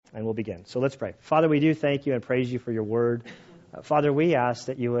and we'll begin. So let's pray. Father, we do thank you and praise you for your word. Father, we ask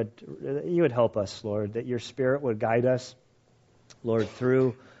that you would help us, Lord, that your Spirit would guide us, Lord,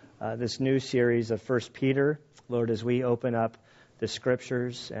 through this new series of 1 Peter, Lord, as we open up the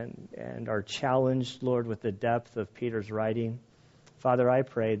Scriptures and are challenged, Lord, with the depth of Peter's writing. Father, I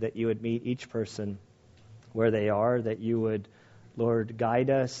pray that you would meet each person where they are, that you would, Lord, guide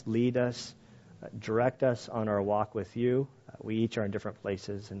us, lead us, direct us on our walk with you. We each are in different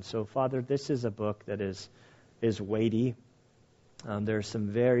places. And so, Father, this is a book that is weighty. There are some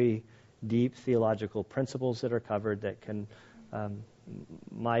very deep theological principles that are covered that can,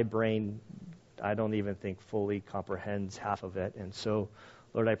 my brain, I don't even think fully comprehends half of it. And so,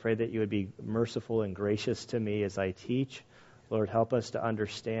 Lord, I pray that you would be merciful and gracious to me as I teach. Lord, help us to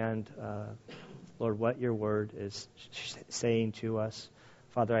understand, Lord, what your word is saying to us.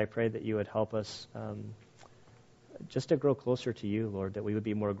 Father, I pray that you would help us just to grow closer to you, Lord, that we would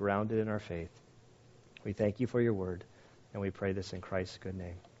be more grounded in our faith. We thank you for your word, and we pray this in Christ's good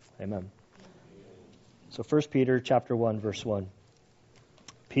name. Amen. So 1 Peter chapter 1, verse 1.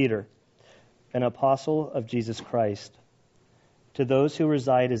 Peter, an apostle of Jesus Christ, to those who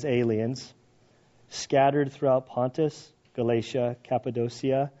reside as aliens, scattered throughout Pontus, Galatia,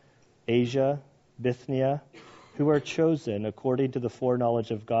 Cappadocia, Asia, Bithynia, who are chosen according to the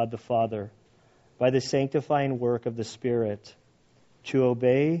foreknowledge of God the Father, by the sanctifying work of the Spirit, to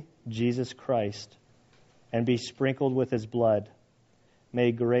obey Jesus Christ and be sprinkled with his blood.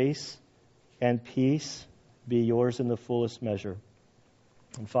 May grace and peace be yours in the fullest measure.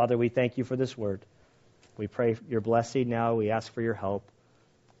 And Father, we thank you for this word. We pray your blessing now. We ask for your help.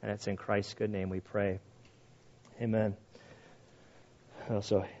 And it's in Christ's good name we pray. Amen.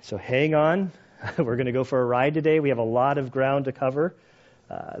 So hang on. We're going to go for a ride today. We have a lot of ground to cover.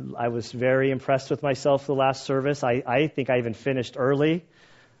 I was very impressed with myself the last service. I think I even finished early.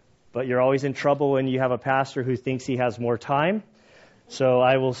 But you're always in trouble when you have a pastor who thinks he has more time. So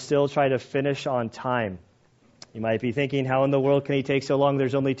I will still try to finish on time. You might be thinking, how in the world can he take so long?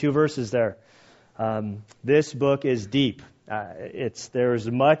 There's only 2 verses there. This book is deep.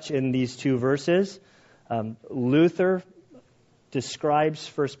 There's much in these 2 verses. Luther describes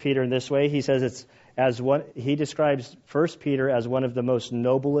 1 Peter in this way. He says he describes 1 Peter as one of the most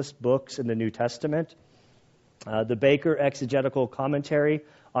noblest books in the New Testament. The Baker Exegetical Commentary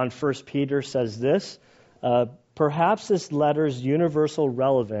on 1 Peter says this: perhaps this letter's universal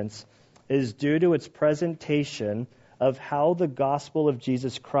relevance is due to its presentation of how the gospel of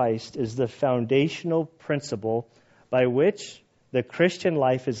Jesus Christ is the foundational principle by which the Christian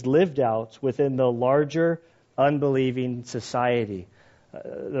life is lived out within the larger unbelieving society.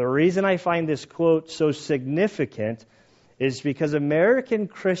 The reason I find this quote so significant is because American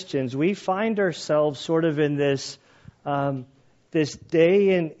Christians, we find ourselves sort of in this day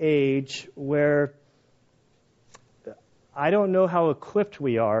and age where I don't know how equipped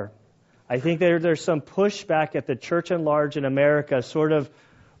we are. I think there's some pushback at the church at large in America.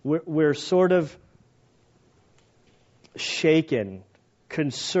 We're sort of shaken,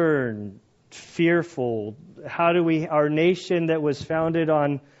 concerned, fearful. Our nation that was founded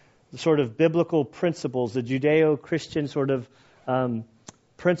on sort of biblical principles, the Judeo-Christian sort of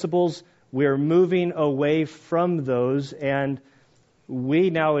principles, we're moving away from those, and we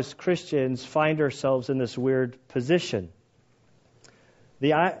now as Christians find ourselves in this weird position.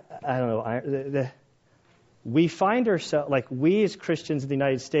 We find ourselves, like we as Christians in the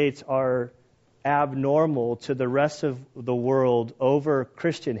United States are abnormal to the rest of the world over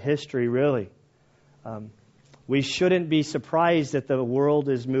Christian history, really. We shouldn't be surprised that the world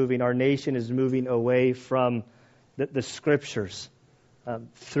is moving, our nation is moving away from the Scriptures.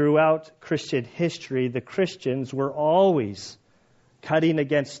 Throughout Christian history, the Christians were always cutting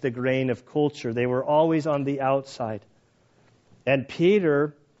against the grain of culture. They were always on the outside. And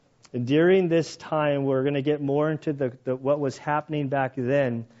Peter, during this time, we're going to get more into what was happening back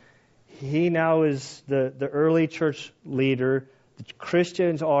then. He now is the early church leader. The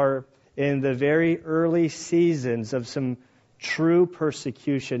Christians are in the very early seasons of some true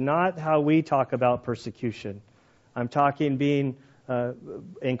persecution, not how we talk about persecution. I'm talking being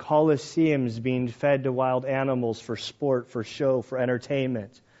in coliseums, being fed to wild animals for sport, for show, for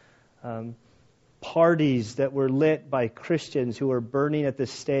entertainment. Parties that were lit by Christians who were burning at the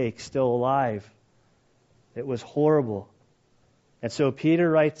stake, still alive. It was horrible. And so Peter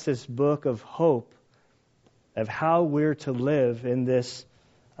writes this book of hope, of how we're to live in this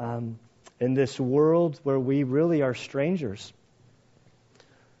world where we really are strangers.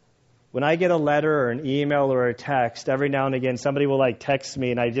 When I get a letter or an email or a text, every now and again somebody will text me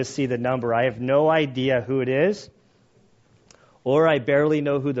and I just see the number. I have no idea who it is. or I barely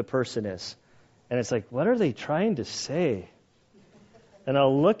know who the person is. And it's like, what are they trying to say? And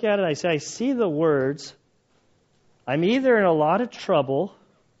I'll look at it and I say, I see the words. I'm either in a lot of trouble,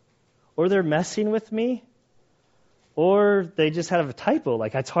 or they're messing with me, or they just have a typo.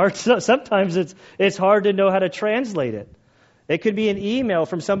 Like, it's hard. Sometimes it's hard to know how to translate it. It could be an email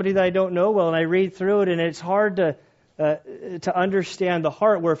from somebody that I don't know well, and I read through it, and it's hard to understand the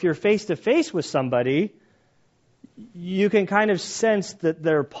heart. Where if you're face to face with somebody, you can kind of sense that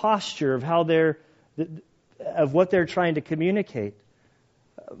their posture of how of what they're trying to communicate.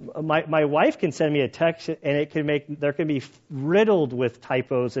 My wife can send me a text, and there can be riddled with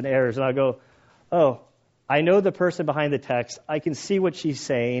typos and errors, and I'll go, oh, I know the person behind the text. I can see what she's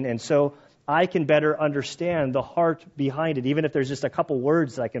saying, and so I can better understand the heart behind it, even if there's just a couple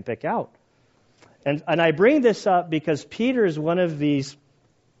words that I can pick out. And I bring this up because Peter is one of these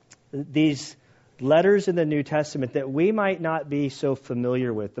letters in the New Testament that we might not be so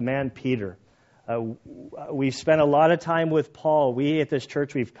familiar with, the man Peter. We've spent a lot of time with Paul. We at this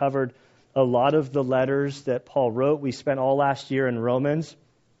church, we've covered a lot of the letters that Paul wrote. We spent all last year in Romans.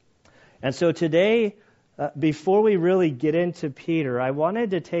 And so today, before we really get into Peter, I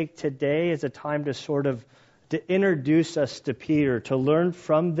wanted to take today as a time to introduce us to Peter, to learn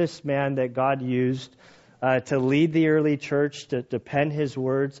from this man that God used to lead the early church, to pen his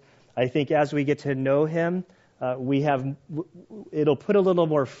words. I think as we get to know him, it'll put a little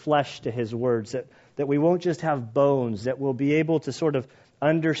more flesh to his words, that we won't just have bones, that we'll be able to sort of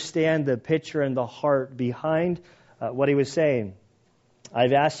understand the picture and the heart behind what he was saying.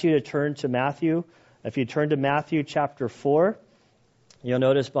 I've asked you to turn to Matthew. If you turn to Matthew chapter 4, you'll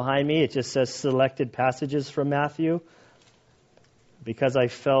notice behind me it just says selected passages from Matthew, because I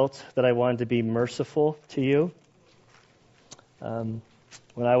felt that I wanted to be merciful to you.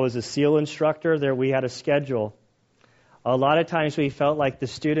 When I was a SEAL instructor, we had a schedule. A lot of times we felt like the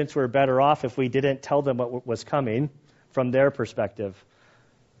students were better off if we didn't tell them what was coming from their perspective.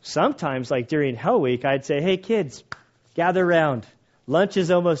 Sometimes, like during Hell Week, I'd say, hey kids, gather around. Lunch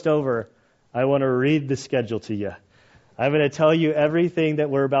is almost over. I want to read the schedule to you. I'm going to tell you everything that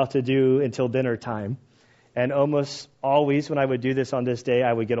we're about to do until dinner time. And almost always when I would do this on this day,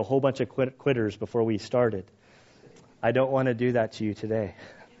 I would get a whole bunch of quitters before we started. I don't want to do that to you today.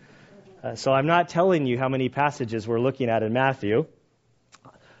 So I'm not telling you how many passages we're looking at in Matthew.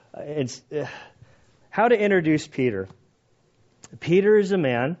 It's how to introduce Peter. Peter is a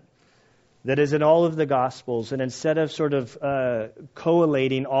man that is in all of the Gospels, and instead of sort of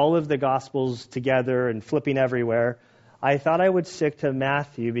collating all of the Gospels together and flipping everywhere, I thought I would stick to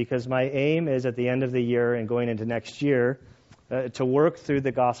Matthew, because my aim is at the end of the year and going into next year to work through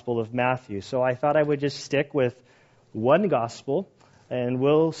the Gospel of Matthew. So I thought I would just stick with one Gospel, and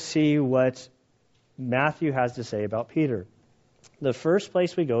we'll see what Matthew has to say about Peter. The first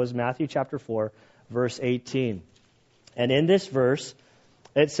place we go is Matthew chapter 4, verse 18. And in this verse,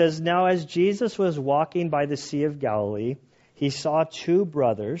 it says, "Now as Jesus was walking by the Sea of Galilee, he saw two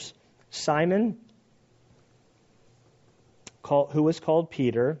brothers, Simon, who was called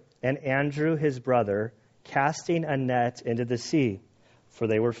Peter, and Andrew his brother, casting a net into the sea, for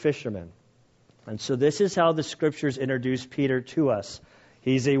they were fishermen." And so this is how the Scriptures introduce Peter to us.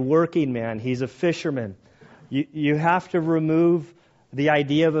 He's a working man. He's a fisherman. You have to remove the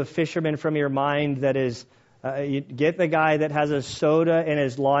idea of a fisherman from your mind. That is, you get the guy that has a soda in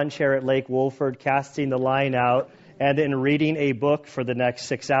his lawn chair at Lake Wolford, casting the line out, and then reading a book for the next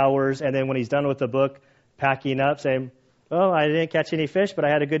 6 hours. And then when he's done with the book, packing up, saying, "Oh, I didn't catch any fish, but I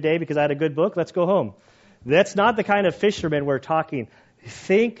had a good day because I had a good book. Let's go home." That's not the kind of fisherman we're talking.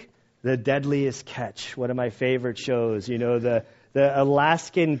 Think The Deadliest Catch, one of my favorite shows. You know, the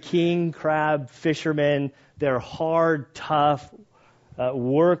Alaskan king crab fishermen. They're hard, tough,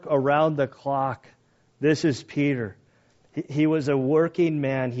 work around the clock. This is Peter. He was a working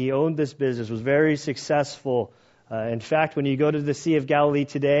man. He owned this business, was very successful. In fact, when you go to the Sea of Galilee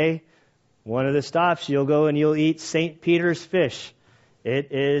today, one of the stops, you'll go and you'll eat St. Peter's fish.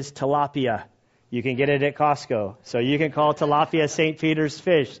 It is tilapia. You can get it at Costco. So you can call tilapia St. Peter's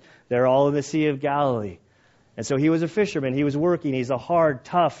fish. They're all in the Sea of Galilee. And so he was a fisherman. He was working. He's a hard,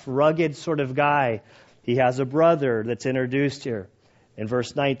 tough, rugged sort of guy. He has a brother that's introduced here. In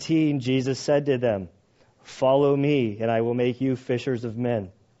verse 19, Jesus said to them, "Follow me, and I will make you fishers of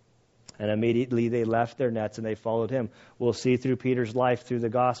men." And immediately they left their nets and they followed him. We'll see through Peter's life, through the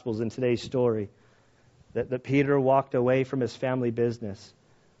Gospels in today's story, that Peter walked away from his family business.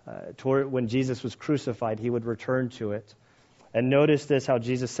 When Jesus was crucified, he would return to it. And notice this, how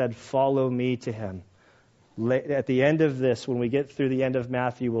Jesus said, "Follow me" to him. At the end of this, when we get through the end of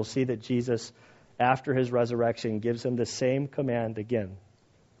Matthew, we'll see that Jesus after his resurrection, gives him the same command again.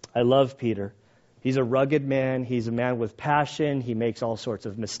 I love Peter. He's a rugged man. He's a man with passion. He makes all sorts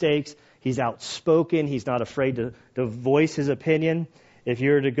of mistakes. He's outspoken. He's not afraid to voice his opinion. If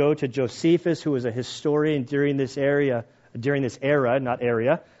you were to go to Josephus, who was a historian during this era,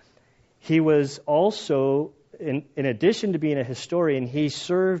 he was also, in addition to being a historian, he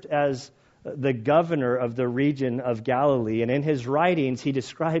served as the governor of the region of Galilee. And in his writings, he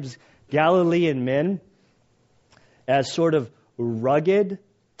describes Galilean men as sort of rugged,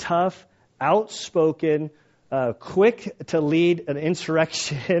 tough, outspoken, quick to lead an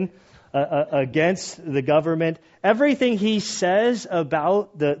insurrection against the government. Everything he says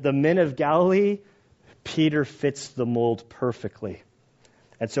about the men of Galilee, Peter fits the mold perfectly.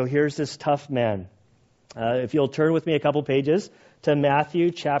 And so here's this tough man. If you'll turn with me a couple pages to Matthew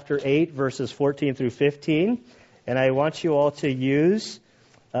chapter 8, verses 14 through 15. And I want you all to use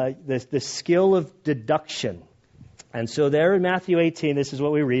the skill of deduction. And so there in Matthew 18, this is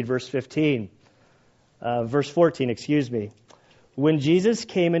what we read, verse 14. When Jesus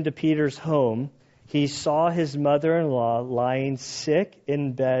came into Peter's home, he saw his mother-in-law lying sick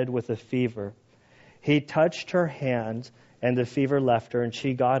in bed with a fever. He touched her hand, and the fever left her, and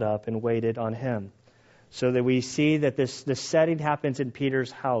she got up and waited on him. So that we see that the setting happens in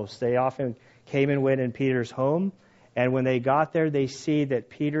Peter's house. They often came and went in Peter's home, and when they got there, they see that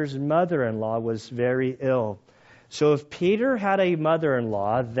Peter's mother-in-law was very ill. So if Peter had a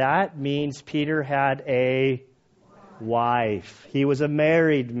mother-in-law, that means Peter had a wife. He was a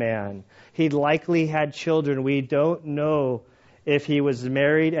married man. He likely had children. We don't know if he was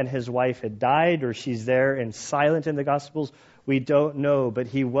married and his wife had died, or she's there and silent in the Gospels. We don't know, but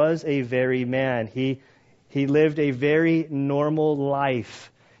he was a very man. He lived a very normal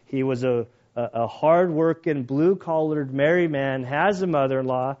life. He was a hard-working, blue-collared, married man, has a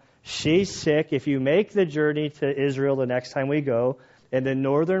mother-in-law. She's sick. If you make the journey to Israel the next time we go, in the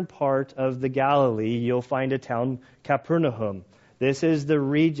northern part of the Galilee, you'll find a town, Capernaum. This is the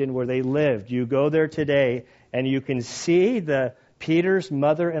region where they lived. You go there today, and you can see Peter's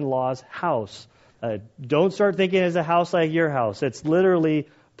mother-in-law's house. Don't start thinking it's a house like your house. It's literally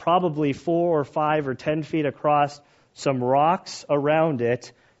probably 4 or 5 or 10 feet across, some rocks around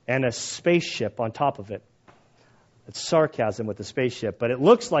it, and a spaceship on top of it. It's sarcasm with the spaceship, but it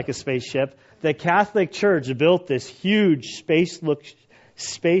looks like a spaceship. The Catholic Church built this huge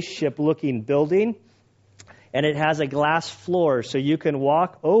spaceship-looking building, and it has a glass floor, so you can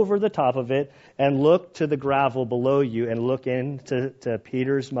walk over the top of it and look to the gravel below you and look into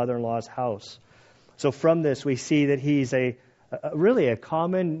Peter's mother-in-law's house. So from this, we see that he's really a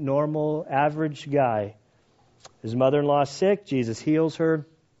common, normal, average guy. His mother-in-law is sick. Jesus heals her.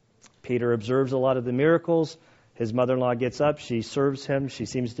 Peter observes a lot of the miracles. His mother-in-law gets up. She serves him. She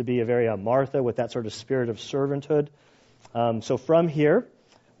seems to be a very Martha with that sort of spirit of servanthood. So from here,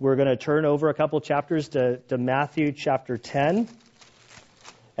 we're going to turn over a couple chapters to Matthew chapter 10.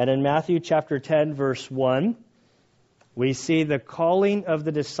 And in Matthew chapter 10, verse 1, we see the calling of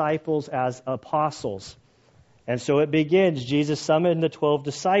the disciples as apostles. And so it begins. Jesus summoned the 12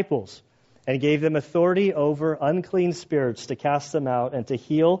 disciples and gave them authority over unclean spirits to cast them out and to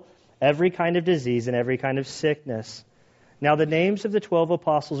heal every kind of disease and every kind of sickness. Now the names of the 12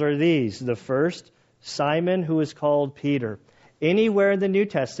 apostles are these. The first, Simon, who is called Peter. Anywhere in the New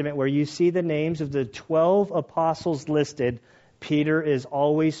Testament where you see the names of the 12 apostles listed, Peter is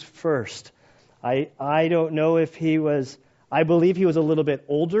always first. I don't know if I believe he was a little bit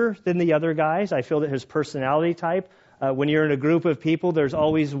older than the other guys. I feel that his personality type, when you're in a group of people, there's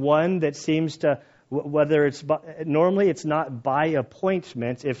always one that seems to, normally it's not by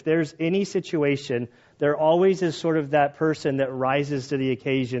appointment. If there's any situation, there always is sort of that person that rises to the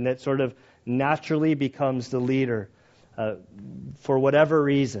occasion, that sort of naturally becomes the leader for whatever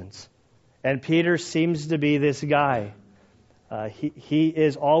reasons. And Peter seems to be this guy. He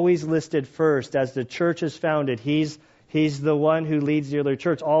is always listed first. As the church is founded, he's the one who leads the early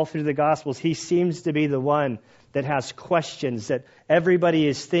church all through the Gospels. He seems to be the one that has questions that everybody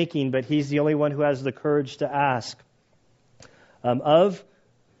is thinking, but he's the only one who has the courage to ask. Of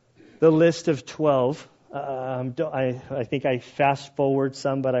the list of 12, I think I fast forward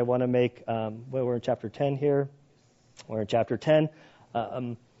some, but I want to make, we're in chapter 10 here. We're in chapter 10.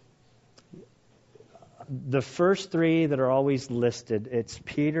 The first 3 that are always listed, it's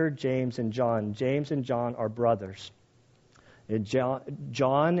Peter, James, and John. James and John are brothers.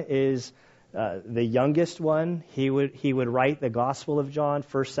 John is the youngest one. He would write the Gospel of John,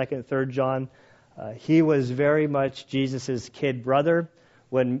 1st, 2nd, 3rd John. He was very much Jesus' kid brother.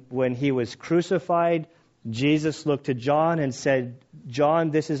 When he was crucified, Jesus looked to John and said,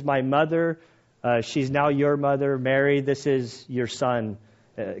 "John, this is my mother. She's now your mother. Mary, this is your son.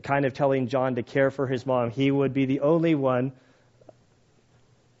 Kind of telling John to care for his mom. He would be the only one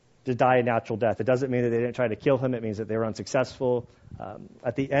to die a natural death. It doesn't mean that they didn't try to kill him. It means that they were unsuccessful.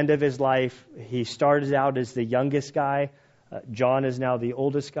 At the end of his life, he started out as the youngest guy. John is now the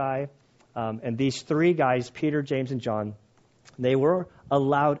oldest guy. And these three guys, Peter, James, and John, they were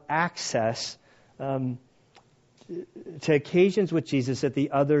allowed access to occasions with Jesus that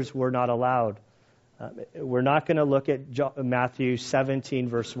the others were not allowed. We're not going to look at Matthew 17,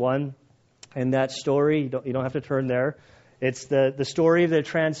 verse 1. And that story, you don't have to turn there. It's the story of the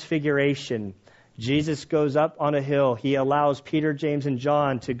transfiguration. Jesus goes up on a hill. He allows Peter, James, and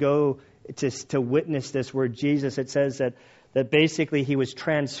John to go to witness this, where Jesus, it says that basically he was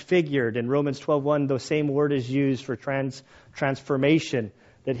transfigured. In Romans 12:1, the same word is used for transformation,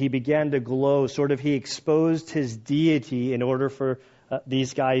 that he began to glow. Sort of he exposed his deity in order for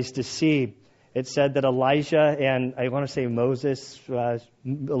these guys to see. It said that Elijah and, I want to say Moses,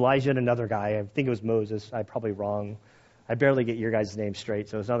 Elijah and another guy, I think it was Moses, I'm probably wrong. I barely get your guys' names straight,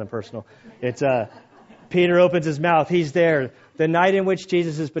 so it's nothing personal. It's Peter opens his mouth. He's there. The night in which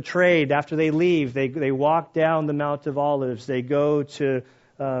Jesus is betrayed, after they leave, they walk down the Mount of Olives. They go to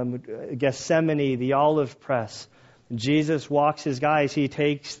Gethsemane, the olive press. Jesus walks his guys. He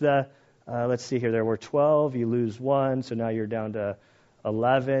takes let's see here, there were 12. You lose 1, so now you're down to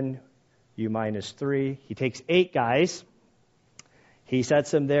 11. You minus 3. He takes 8 guys. He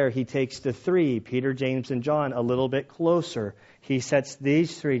sets them there. He takes the 3, Peter, James, and John, a little bit closer. He sets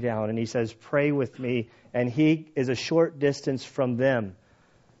these 3 down, and he says, pray with me. And he is a short distance from them.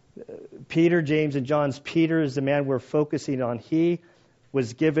 Peter, James, and John's. Peter is the man we're focusing on. He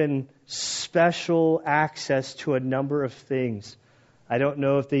was given special access to a number of things. I don't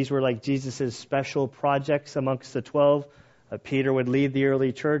know if these were like Jesus' special projects amongst the 12. Peter would lead the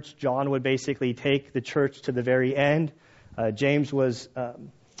early church. John would basically take the church to the very end. James was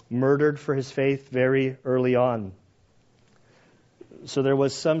murdered for his faith very early on. So there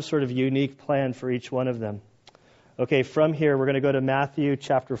was some sort of unique plan for each one of them. Okay, from here we're going to go to Matthew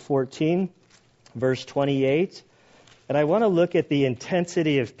chapter 14, verse 28. And I want to look at the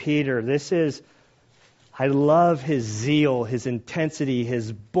intensity of Peter. I love his zeal, his intensity,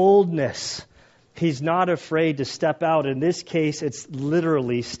 his boldness. He's not afraid to step out. In this case, it's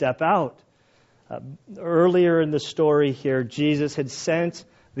literally step out. Earlier in the story here, Jesus had sent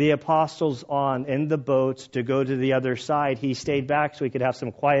the apostles on in the boats to go to the other side. He stayed back so he could have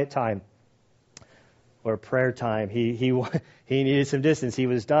some quiet time or prayer time. He needed some distance. He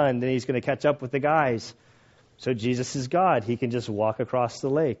was done. Then he's going to catch up with the guys. So Jesus is God. He can just walk across the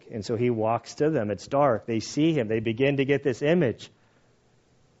lake. And so he walks to them. It's dark. They see him. They begin to get this image.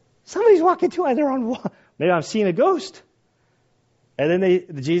 Somebody's walking too. They're on water. Maybe I'm seeing a ghost. And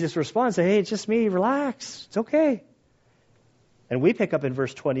then Jesus responds, say, hey, it's just me. Relax. It's okay. And we pick up in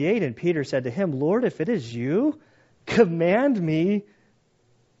verse 28, and Peter said to him, Lord, if it is you, command me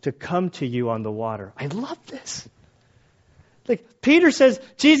to come to you on the water. I love this. Like Peter says,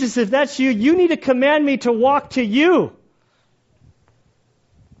 Jesus, if that's you, you need to command me to walk to you.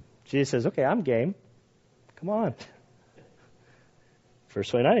 Jesus says, okay, I'm game. Come on. Verse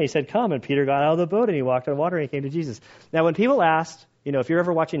 29, he said, come. And Peter got out of the boat and he walked on water and he came to Jesus. Now, when people asked, if you're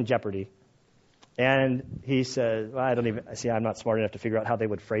ever watching Jeopardy, and he said, well, I'm not smart enough to figure out how they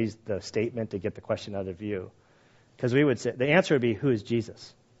would phrase the statement to get the question out of you. Because we would say, the answer would be, who is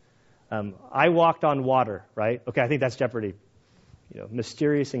Jesus? I walked on water, right? Okay, I think that's Jeopardy.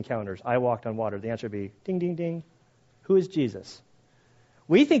 Mysterious encounters. I walked on water. The answer would be, ding, ding, ding. Who is Jesus?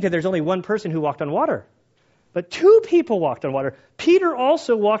 We think that there's only one person who walked on water. But 2 people walked on water. Peter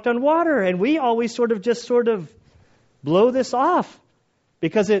also walked on water. And we always sort of blow this off.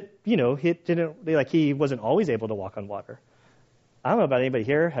 Because he wasn't always able to walk on water. I don't know about anybody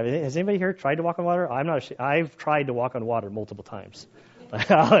here. Has anybody here tried to walk on water? I've tried to walk on water multiple times.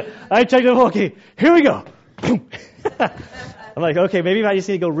 I tried to, okay, here we go. I'm like, okay, maybe I just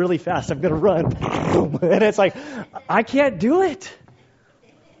need to go really fast. I'm going to run. And it's like, I can't do it.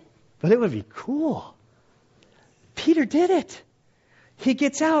 But it would be cool. Peter did it. He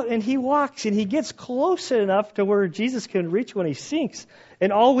gets out and he walks and he gets close enough to where Jesus can reach when he sinks.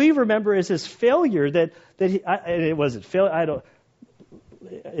 And all we remember is his failure it wasn't failure.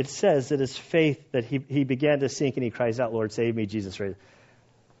 It says that his faith that he began to sink and he cries out, Lord, save me, Jesus. Right?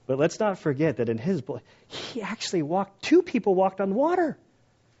 But let's not forget that in his blood, he actually walked, 2 people walked on water.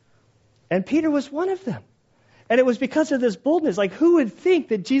 And Peter was one of them. And it was because of this boldness. Like, who would think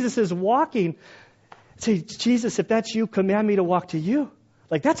that Jesus is walking? Say, Jesus, if that's you, command me to walk to you.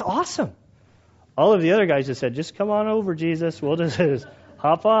 Like, that's awesome. All of the other guys just said, just come on over, Jesus. We'll just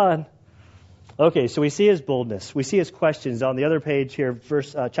hop on. Okay, so we see his boldness. We see his questions on the other page here,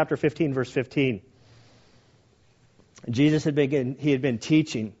 chapter 15, verse 15. Jesus had been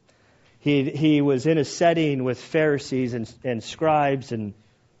teaching. He was in a setting with Pharisees and scribes and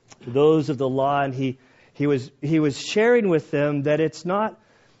those of the law, and he was sharing with them that it's not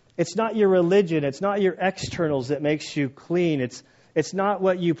your religion, it's not your externals that makes you clean. It's not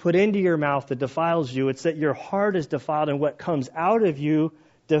what you put into your mouth that defiles you. It's that your heart is defiled, and what comes out of you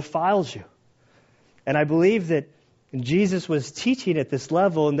defiles you. And I believe that Jesus was teaching at this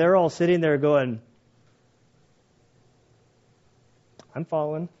level, and they're all sitting there going, I'm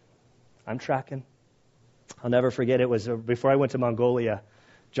following. I'm tracking. I'll never forget, it was before I went to Mongolia.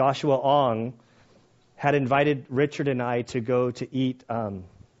 Joshua Ong had invited Richard and I to go to eat,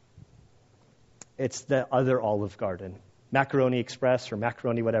 it's the other Olive Garden, Macaroni Express or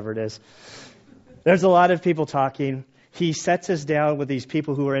Macaroni, whatever it is. There's a lot of people talking. He sets us down with these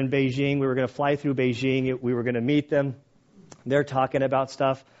people who are in Beijing. We were going to fly through Beijing. We were going to meet them. They're talking about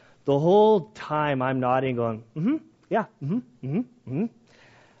stuff. The whole time I'm nodding, going, yeah,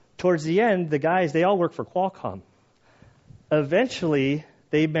 Towards the end, the guys, they all work for Qualcomm. Eventually,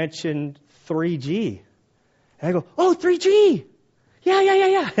 they mentioned 3G. And I go, oh, 3G!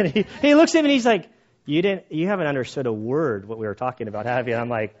 Yeah. And he looks at me and he's like, you haven't understood a word what we were talking about, have you? And I'm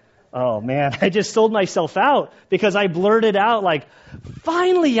like, oh man, I just sold myself out because I blurted out like,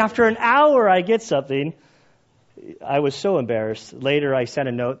 finally, after an hour, I get something. I was so embarrassed. Later, I sent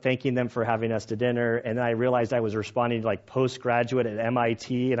a note thanking them for having us to dinner, and then I realized I was responding to like postgraduate at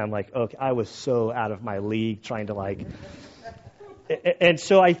MIT, and I'm like, okay, I was so out of my league trying to like. And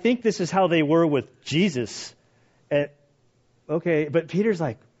so I think this is how they were with Jesus. Okay, but Peter's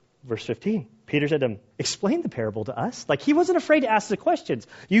like, verse 15. Peter said to him, explain the parable to us. Like, he wasn't afraid to ask the questions.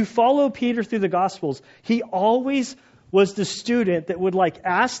 You follow Peter through the Gospels. He always was the student that would like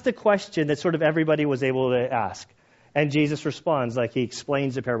ask the question that sort of everybody was able to ask. And Jesus responds, like he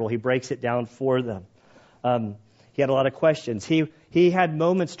explains the parable. He breaks it down for them. He had a lot of questions. He had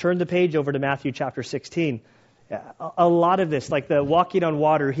moments, turn the page over to Matthew chapter 16. A lot of this, like the walking on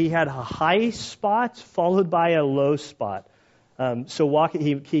water, he had a high spot followed by a low spot. So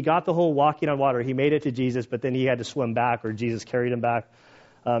he got the whole walking on water. He made it to Jesus, but then he had to swim back, or Jesus carried him back.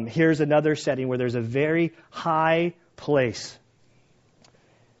 Here's another setting where there's a very high place.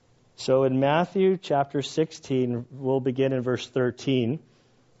 So in Matthew chapter 16, we'll begin in verse 13.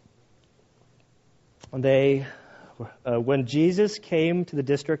 When Jesus came to the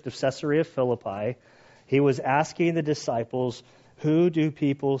district of Caesarea Philippi, he was asking the disciples, who do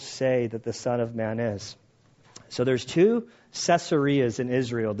people say that the Son of Man is? So there's two Caesareas in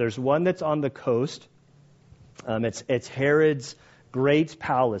Israel. There's one that's on the coast. It's Herod's great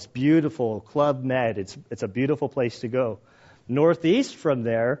palace, beautiful, Club Med. It's a beautiful place to go. Northeast from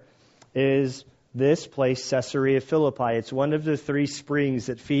there is this place, Caesarea Philippi. It's one of the three springs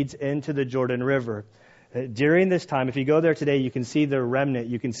that feeds into the Jordan River. During this time, if you go there today, you can see the remnant.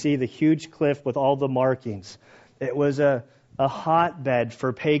 You can see the huge cliff with all the markings. It was a hotbed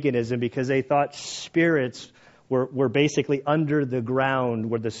for paganism because they thought spirits were basically under the ground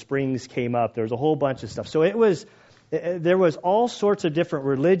where the springs came up. There was a whole bunch of stuff. So there was all sorts of different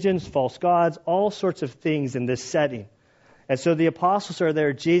religions, false gods, all sorts of things in this setting. And so the apostles are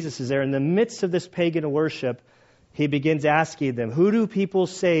there, Jesus is there. In the midst of this pagan worship, he begins asking them, who do people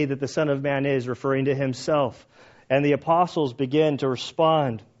say that the Son of Man is, referring to himself? And the apostles begin to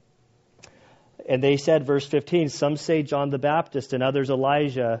respond. And they said, verse 15, some say John the Baptist and others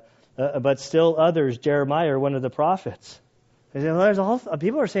Elijah, but still others, Jeremiah, or one of the prophets. They say, well,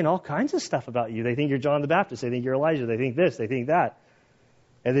 people are saying all kinds of stuff about you. They think you're John the Baptist. They think you're Elijah. They think this. They think that.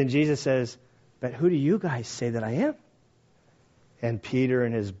 And then Jesus says, but who do you guys say that I am? And Peter,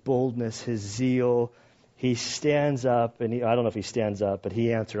 in his boldness, his zeal, he stands up, and I don't know if he stands up, but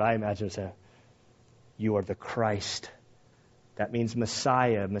he answered, I imagine, saying, you are the Christ. That means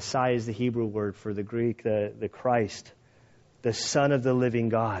Messiah. Messiah is the Hebrew word for the Greek, the Christ, the Son of the living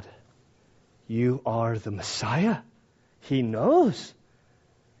God. You are the Messiah. He knows.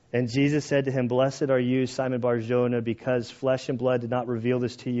 And Jesus said to him, blessed are you, Simon Bar-Jonah, because flesh and blood did not reveal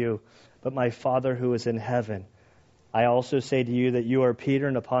this to you, but my Father who is in heaven. I also say to you that you are Peter,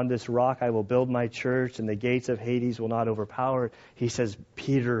 and upon this rock I will build my church, and the gates of Hades will not overpower it. He says,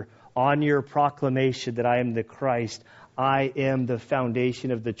 Peter, on your proclamation that I am the Christ, I am the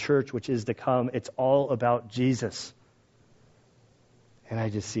foundation of the church which is to come. It's all about Jesus. And I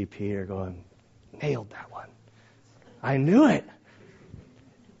just see Peter going, nailed that one. I knew it.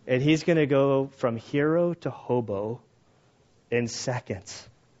 And he's going to go from hero to hobo in seconds.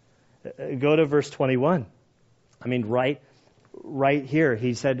 Go to verse 21. I mean, right right here.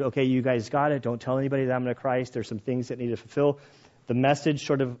 He said, okay, you guys got it. Don't tell anybody that I'm in Christ. There's some things that need to fulfill. The message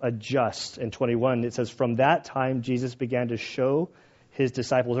sort of adjusts in 21. It says, from that time, Jesus began to show his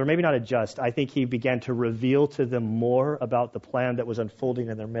disciples, or maybe not adjust, I think he began to reveal to them more about the plan that was unfolding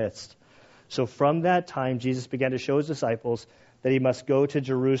in their midst. So from that time, Jesus began to show his disciples that he must go to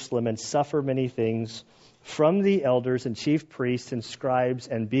Jerusalem and suffer many things from the elders and chief priests and scribes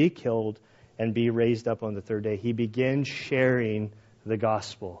and be killed and be raised up on the third day. He begins sharing the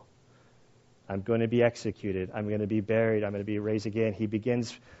gospel. I'm going to be executed. I'm going to be buried. I'm going to be raised again. He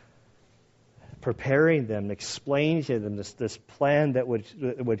begins preparing them, explaining to them this plan that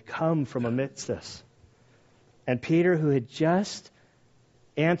would come from amidst us. And Peter, who had just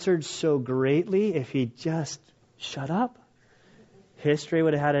answered so greatly, if he just shut up, history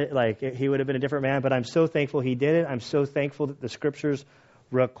would have had it, he would have been a different man. But I'm so thankful he did it. I'm so thankful that the scriptures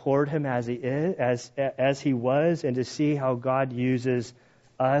record him as he is, as he was, and to see how God uses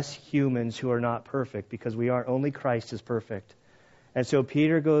us humans who are not perfect, because we aren't. Only Christ is perfect. And so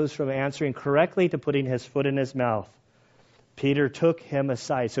Peter goes from answering correctly to putting his foot in his mouth. Peter took him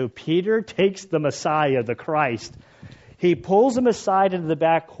aside. So Peter takes the Messiah, the Christ. He pulls him aside into the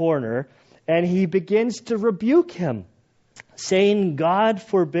back corner, and he begins to rebuke him, saying, God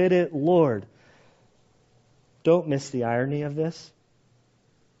forbid it, Lord. Don't miss the irony of this.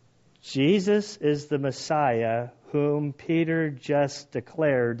 Jesus is the Messiah whom Peter just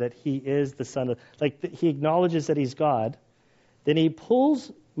declared that he is the Son of... he acknowledges that he's God. Then he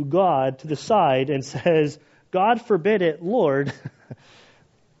pulls God to the side and says, God forbid it, Lord.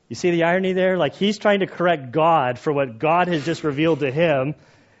 You see the irony there? He's trying to correct God for what God has just revealed to him.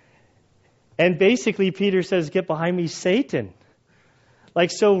 And basically Peter says, get behind me, Satan.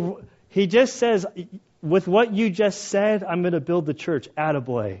 So he just says, with what you just said, I'm going to build the church.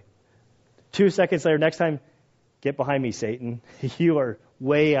 Attaboy. 2 seconds later, next time, get behind me, Satan. You are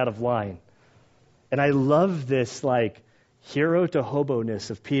way out of line. And I love this, hero to hobo-ness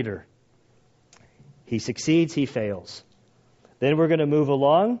of Peter. He succeeds, he fails. Then we're going to move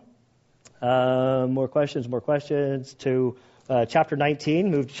along. More questions to chapter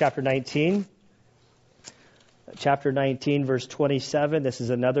 19. Move to chapter 19. Chapter 19, verse 27. This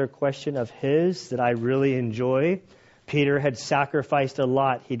is another question of his that I really enjoy. Peter had sacrificed a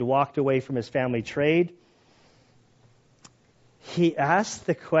lot. He'd walked away from his family trade. He asked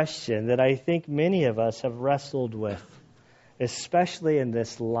the question that I think many of us have wrestled with, especially in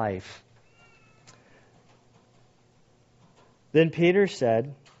this life. Then Peter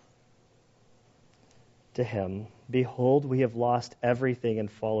said to him, behold, we have lost everything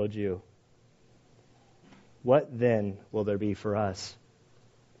and followed you. What then will there be for us?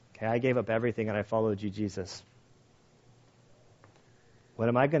 Okay, I gave up everything and I followed you, Jesus. What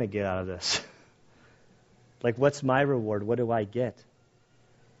am I going to get out of this? What's my reward? What do I get?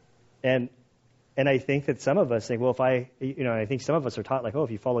 And I think that some of us think, well, I think some of us are taught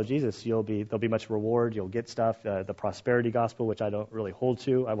if you follow Jesus, there'll be much reward, you'll get stuff. The prosperity gospel, which I don't really hold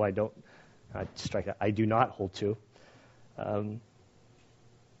to. I do not hold to.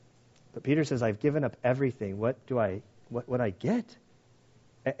 But Peter says, I've given up everything. What do I get?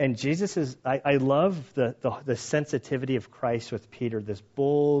 And Jesus is, I love the sensitivity of Christ with Peter, this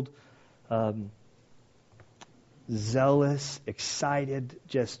bold, zealous, excited,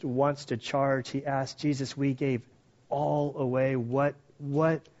 just wants to charge. He asked Jesus, we gave all away. What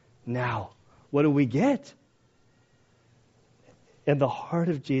now? What do we get? In the heart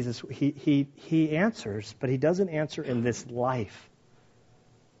of Jesus, he answers, but he doesn't answer in this life.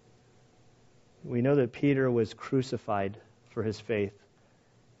 We know that Peter was crucified for his faith.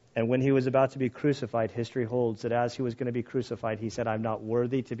 And when he was about to be crucified, history holds that as he was going to be crucified, he said, I'm not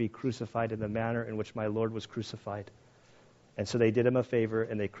worthy to be crucified in the manner in which my Lord was crucified. And so they did him a favor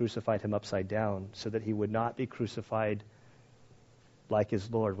and they crucified him upside down so that he would not be crucified like his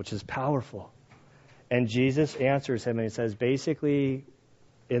Lord, which is powerful. And Jesus answers him and he says, basically,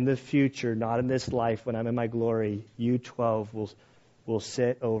 in the future, not in this life, when I'm in my glory, you 12 will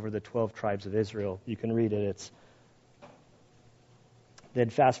sit over the 12 tribes of Israel. You can read it. Then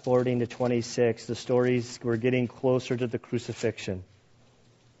fast forwarding to 26, the stories, we're getting closer to the crucifixion.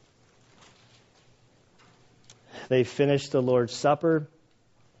 They finished the Lord's Supper.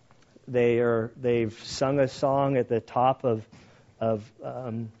 They've sung a song at the top of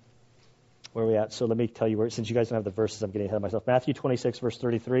where are we at? So let me tell you where, since you guys don't have the verses, I'm getting ahead of myself. Matthew 26, verse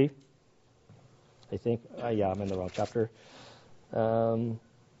 33. I think, I'm in the wrong chapter.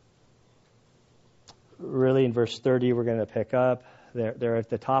 Really in verse 30, we're going to pick up. They're at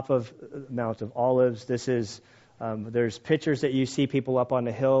the top of Mount of Olives. This is There's pictures that you see people up on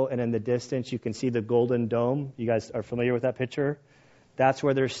a hill, and in the distance you can see the Golden Dome. You guys are familiar with that picture? That's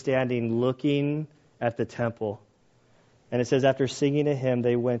where they're standing looking at the temple. And it says after singing a hymn,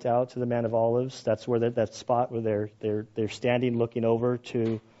 they went out to the Mount of Olives. That's where that spot where they're standing looking over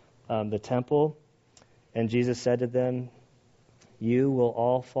to the temple. And Jesus said to them, "You will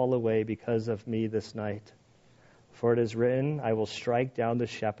all fall away because of me this night. For it is written, I will strike down the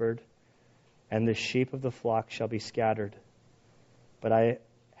shepherd, and the sheep of the flock shall be scattered. But I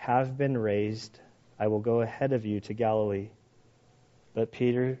have been raised. I will go ahead of you to Galilee." But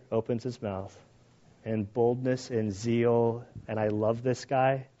Peter opens his mouth, and boldness and zeal, and I love this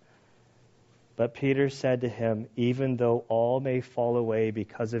guy. But Peter said to him, "Even though all may fall away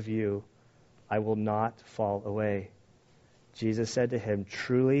because of you, I will not fall away." Jesus said to him,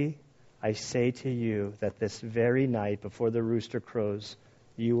 "Truly, I say to you that this very night before the rooster crows,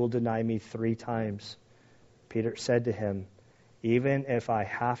 you will deny me 3 times. Peter said to him, "Even if I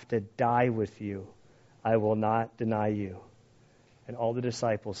have to die with you, I will not deny you." And all the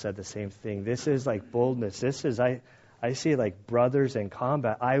disciples said the same thing. This is like boldness. This is, I see like brothers in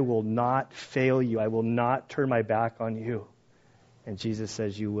combat. I will not fail you. I will not turn my back on you. And Jesus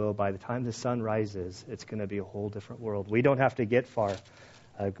says you will. By the time the sun rises, it's going to be a whole different world. We don't have to get far.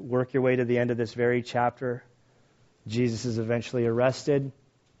 Work your way to the end of this very chapter. Jesus is eventually arrested.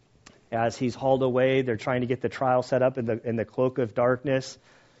 As he's hauled away, they're trying to get the trial set up in the cloak of darkness.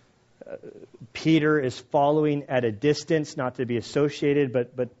 Peter is following at a distance, not to be associated,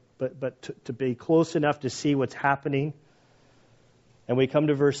 but to be close enough to see what's happening. And we come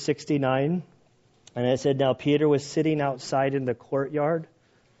to verse 69, and it said, "Now Peter was sitting outside in the courtyard,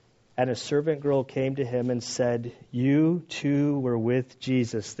 and a servant girl came to him and said, 'You too were with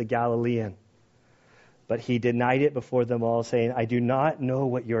Jesus, the Galilean.' But he denied it before them all, saying, 'I do not know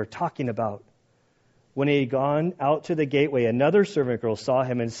what you are talking about.' When he had gone out to the gateway, another servant girl saw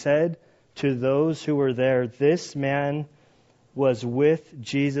him and said to those who were there, 'This man was with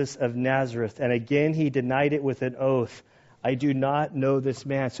Jesus of Nazareth.' And again he denied it with an oath, 'I do not know this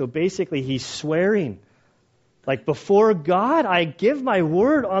man.'" So basically he's swearing. Like, before God, I give my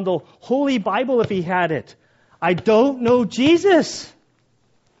word on the Holy Bible if he had it. I don't know Jesus.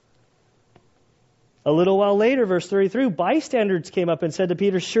 A little while later, verse 33, bystanders came up and said to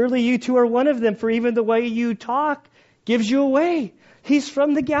Peter, "Surely you too are one of them, for even the way you talk gives you away. He's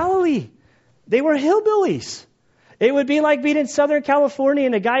from the Galilee." They were hillbillies. It would be like being in Southern California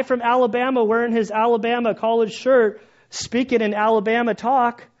and a guy from Alabama wearing his Alabama college shirt, speaking in Alabama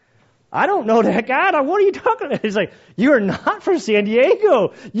talk. "I don't know that guy. What are you talking about?" He's like, "You are not from San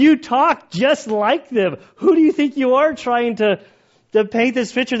Diego. You talk just like them. Who do you think you are trying to paint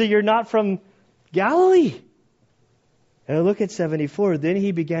this picture that you're not from Galilee?" And I look at 74. Then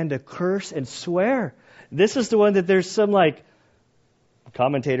he began to curse and swear. This is the one that there's some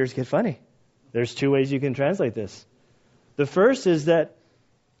commentators get funny. There's 2 ways you can translate this. The first is that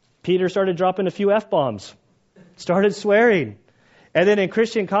Peter started dropping a few F-bombs, started swearing. And then in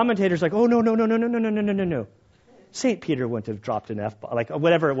Christian commentators like, "Oh, no. St. Peter wouldn't have dropped an F-bomb," like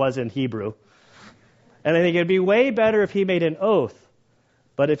whatever it was in Hebrew. And I think it'd be way better if he made an oath.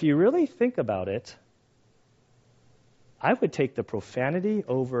 But if you really think about it, I would take the profanity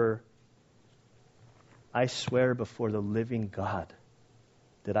over, "I swear before the living God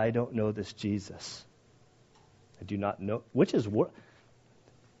that I don't know this Jesus. I do not know," which is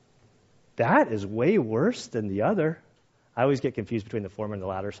that is way worse than the other. I always get confused between the former and the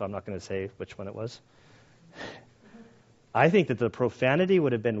latter, so I'm not going to say which one it was. I think that the profanity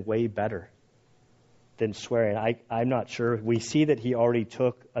would have been way better than swearing. I'm not sure. We see that he already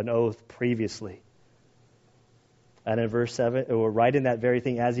took an oath previously. And in verse 7, or right in that very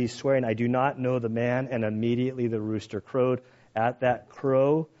thing, as he's swearing, "I do not know the man," and immediately the rooster crowed. At that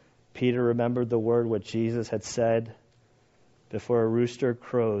crow, Peter remembered the word which Jesus had said, "Before a rooster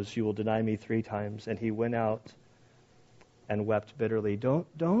crows, you will deny me 3 times." And he went out and wept bitterly.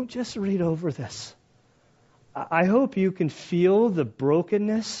 Don't just read over this. I hope you can feel the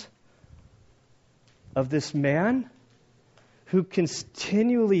brokenness of this man who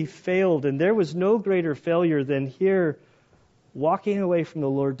continually failed. And there was no greater failure than here, walking away from the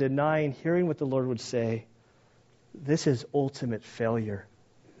Lord, denying, hearing what the Lord would say. This is ultimate failure,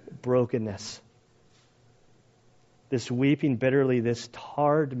 brokenness. This weeping bitterly, this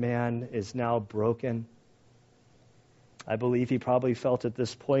tarred man is now broken. I believe he probably felt at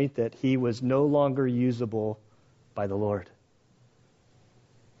this point that he was no longer usable by the Lord.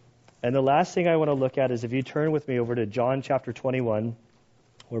 And the last thing I want to look at is if you turn with me over to John chapter 21.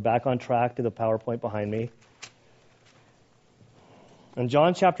 We're back on track to the PowerPoint behind me. In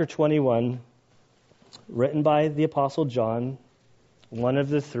John chapter 21, written by the Apostle John, one of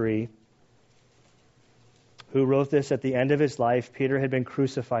the three, who wrote this at the end of his life. Peter had been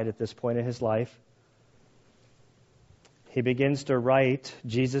crucified at this point in his life. He begins to write,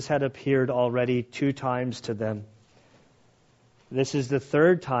 Jesus had appeared already 2 times to them. This is the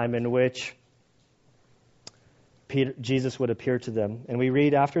 3rd time in which Jesus would appear to them. And we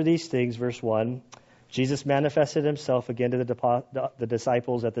read, after these things, verse 1, Jesus manifested himself again to the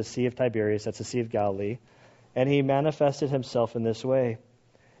disciples at the Sea of Tiberias, that's the Sea of Galilee, and he manifested himself in this way.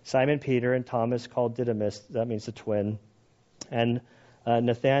 Simon Peter and Thomas called Didymus, that means the twin, and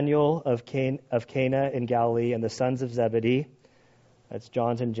Nathanael of Cana in Galilee, and the sons of Zebedee, that's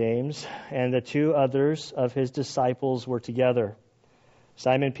John and James, and the 2 others of his disciples were together.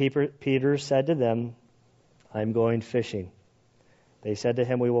 Simon Peter said to them, I'm going fishing. They said to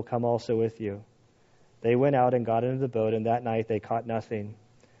him, we will come also with you. They went out and got into the boat, and that night they caught nothing.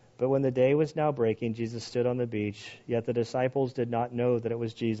 But when the day was now breaking, Jesus stood on the beach, yet the disciples did not know that it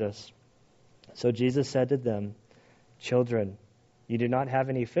was Jesus. So Jesus said to them, children, you do not have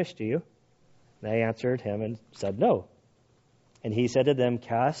any fish, do you? They answered him and said, no. And he said to them,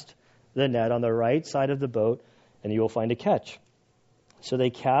 cast the net on the right side of the boat, and you will find a catch. So they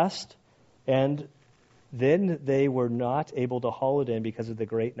cast, and then they were not able to haul it in because of the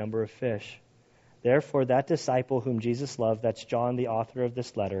great number of fish. Therefore, that disciple whom Jesus loved, that's John, the author of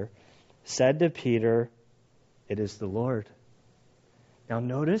this letter, said to Peter, it is the Lord. Now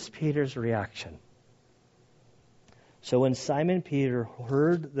notice Peter's reaction. So when Simon Peter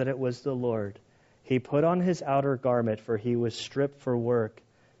heard that it was the Lord, he put on his outer garment, for he was stripped for work,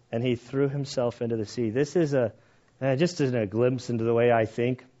 and he threw himself into the sea. This is just a glimpse into the way I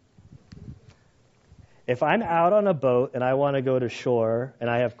think. If I'm out on a boat and I want to go to shore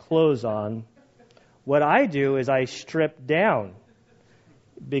and I have clothes on, what I do is I strip down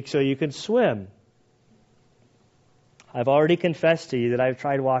so you can swim. I've already confessed to you that I've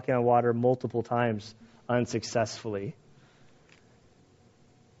tried walking on water multiple times unsuccessfully.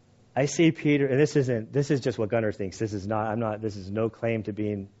 I see Peter, and this is just what Gunnar thinks. This is no claim to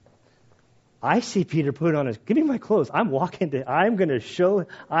being. I see Peter put on give me my clothes. I'm going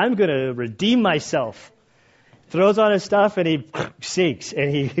to redeem myself. Throws on his stuff and he sinks,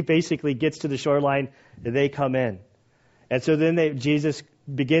 and he basically gets to the shoreline and they come in. And so then Jesus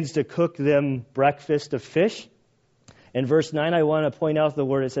begins to cook them breakfast of fish. In verse 9, I want to point out the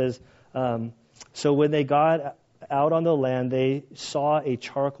word. It says, so when they got out on the land, they saw a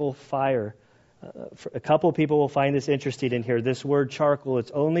charcoal fire. A couple people will find this interesting in here. This word charcoal,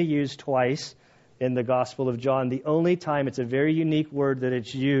 it's only used twice in the Gospel of John. The only time, it's a very unique word that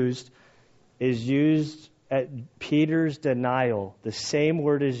it's used, is used at Peter's denial. The same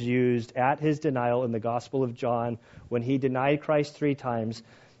word is used at his denial in the Gospel of John when he denied Christ 3 times.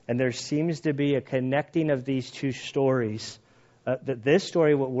 And there seems to be a connecting of these 2 stories. That this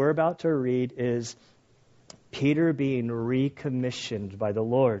story, what we're about to read, is Peter being recommissioned by the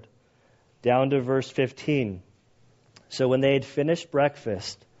Lord. Down to verse 15. So when they had finished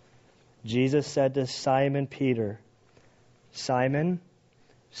breakfast, Jesus said to Simon Peter, Simon,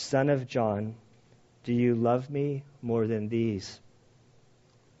 son of John, do you love me more than these?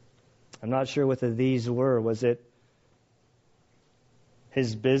 I'm not sure what the these were. Was it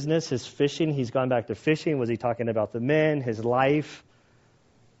his business, his fishing? He's gone back to fishing. Was he talking about the men, his life?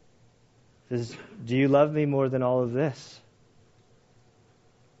 Do you love me more than all of this?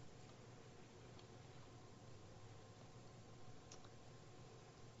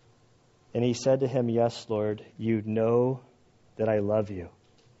 And he said to him, yes, Lord, you know that I love you.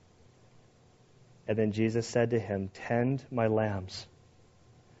 And then Jesus said to him, tend my lambs.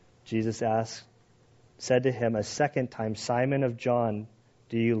 Jesus said to him a second time, Simon of John,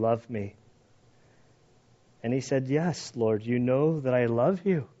 do you love me? And he said, yes, Lord, you know that I love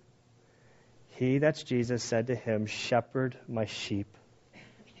you. He, that's Jesus, said to him, shepherd my sheep.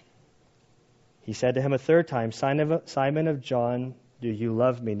 He said to him a third time, Simon of John, do you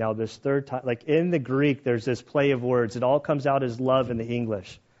love me? Now this third time, like in the Greek, there's this play of words. It all comes out as love in the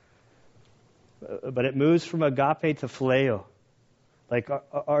English. But it moves from agape to phileo. Like,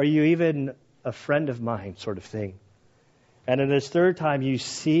 are you even a friend of mine, sort of thing. And in this third time, you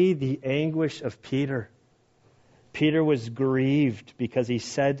see the anguish of Peter. Peter was grieved because he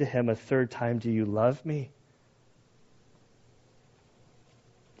said to him a third time, do you love me?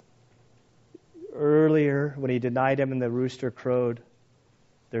 Earlier, when he denied him and the rooster crowed,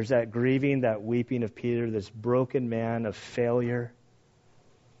 there's that grieving, that weeping of Peter, this broken man of failure.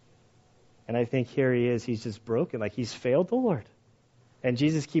 And I think here he is, he's just broken, like he's failed the Lord. And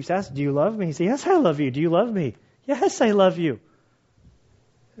Jesus keeps asking, do you love me? He says, yes, I love you. Do you love me? Yes, I love you.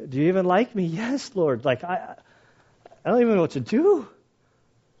 do you even like me? Yes, Lord. Like, I don't even know what to do.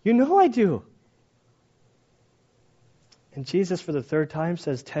 You know I do. And Jesus, for the third time,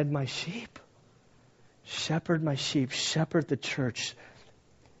 says, tend my sheep. Shepherd my sheep. Shepherd the church.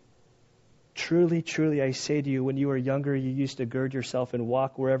 Truly, truly, I say to you, when you were younger, you used to gird yourself and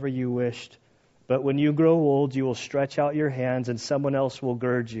walk wherever you wished. But when you grow old, you will stretch out your hands, and someone else will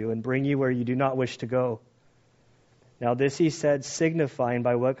gird you and bring you where you do not wish to go. Now this he said, signifying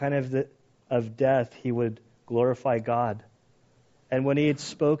by what kind of death he would glorify God. And when he had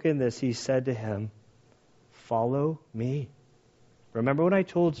spoken this, he said to him, follow me. Remember when I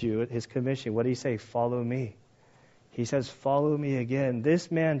told you at his commission, what did he say? Follow me. He says, follow me again.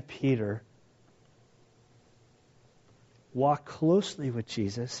 This man, Peter, walked closely with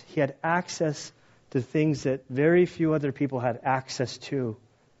Jesus. He had access to things that very few other people had access to.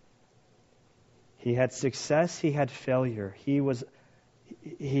 He had success, he had failure.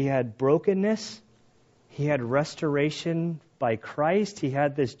 He had brokenness, he had restoration by Christ. He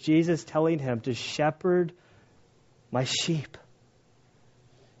had this Jesus telling him to shepherd my sheep.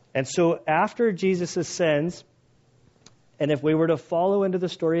 And so after Jesus ascends, and if we were to follow into the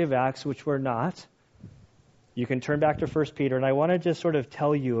story of Acts, which we're not, you can turn back to 1 Peter, and I want to just sort of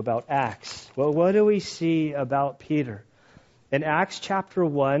tell you about Acts. Well, what do we see about Peter? In Acts chapter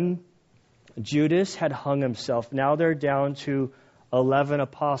 1, Judas had hung himself. Now they're down to 11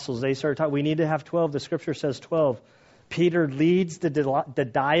 apostles. They started talking, we need to have 12. The scripture says 12. Peter leads the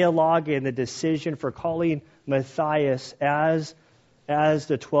dialogue and the decision for calling Matthias as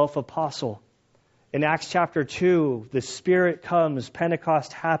the 12th apostle. In Acts chapter 2, the Spirit comes,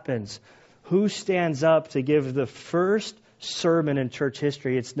 Pentecost happens. Who stands up to give the first sermon in church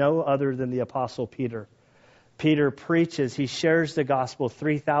history? It's no other than the apostle Peter. Peter preaches, he shares the gospel,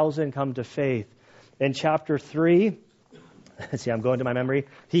 3,000 come to faith. In chapter 3, see, I'm going to my memory,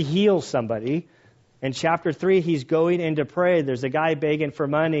 he heals somebody. In chapter 3, he's going in to pray. There's a guy begging for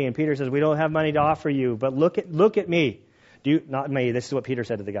money, and Peter says, we don't have money to offer you, but look at me. Not me, this is what Peter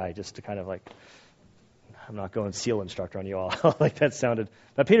said to the guy, just to kind of like, I'm not going SEAL instructor on you all, like that sounded.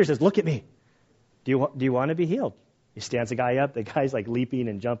 But Peter says, look at me. Do you want to be healed? He stands the guy up, the guy's like leaping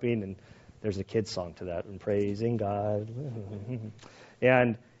and jumping, and there's a kid's song to that, and praising God.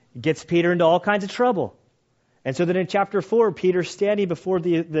 And gets Peter into all kinds of trouble. And so then in chapter 4, Peter's standing before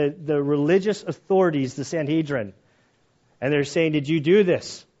the religious authorities, the Sanhedrin. And they're saying, did you do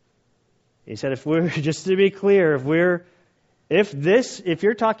this? He said, just to be clear, if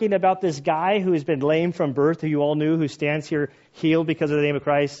you're talking about this guy who has been lame from birth, who you all knew, who stands here healed because of the name of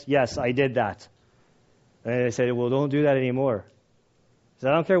Christ, yes, I did that. And they said, well, don't do that anymore. He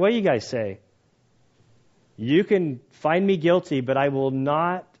said, I don't care what you guys say. You can find me guilty, but I will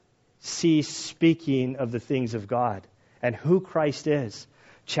not cease speaking of the things of God and who Christ is.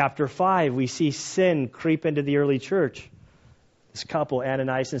 Chapter 5, we see sin creep into the early church. This couple,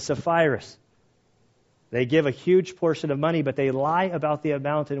 Ananias and Sapphira, they give a huge portion of money, but they lie about the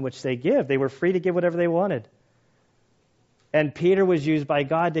amount in which they give. They were free to give whatever they wanted. And Peter was used by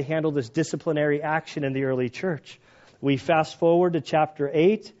God to handle this disciplinary action in the early church. We fast forward to chapter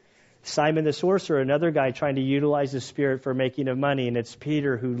 8. Simon the sorcerer, another guy trying to utilize the Spirit for making of money, and it's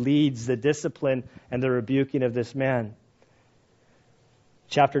Peter who leads the discipline and the rebuking of this man.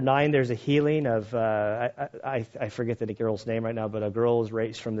 Chapter 9, there's a healing of, I forget the girl's name right now, but a girl is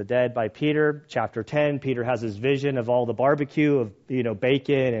raised from the dead by Peter. Chapter 10, Peter has his vision of all the barbecue of,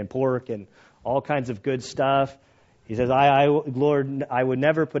 bacon and pork and all kinds of good stuff. He says, Lord, I would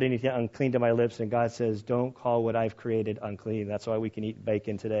never put anything unclean to my lips. And God says, don't call what I've created unclean. That's why we can eat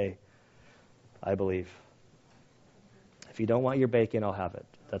bacon today, I believe. If you don't want your bacon, I'll have it.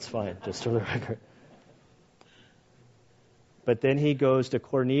 That's fine, just for the record. But then he goes to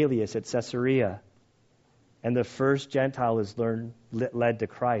Cornelius at Caesarea, and the first Gentile is led to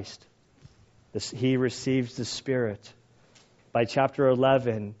Christ. He receives the Spirit. By chapter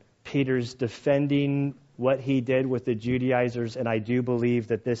 11, Peter's defending what he did with the Judaizers, and I do believe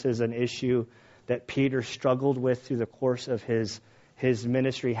that this is an issue that Peter struggled with through the course of his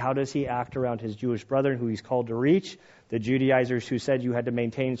ministry. How does he act around his Jewish brethren who he's called to reach? The Judaizers who said you had to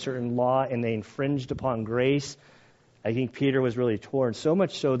maintain certain law and they infringed upon grace. I think Peter was really torn, so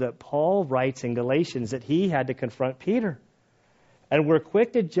much so that Paul writes in Galatians that he had to confront Peter. And we're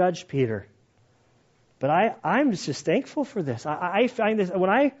quick to judge Peter. But I'm just thankful for this. I find this,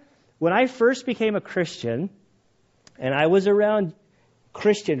 when I first became a Christian, and I was around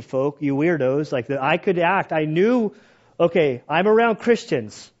Christian folk, you weirdos, like that I could act. I knew, okay, I'm around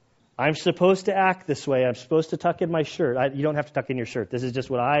Christians. I'm supposed to act this way. I'm supposed to tuck in my shirt. You don't have to tuck in your shirt. This is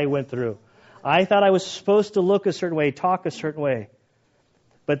just what I went through. I thought I was supposed to look a certain way, talk a certain way.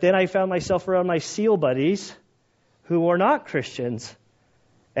 But then I found myself around my SEAL buddies who are not Christians.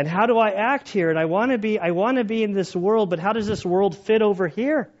 And how do I act here? And I want to be in this world, but how does this world fit over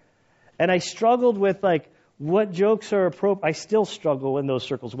here? And I struggled with what jokes are appropriate. I still struggle in those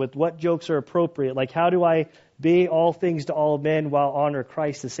circles with what jokes are appropriate. Like, how do I be all things to all men while honor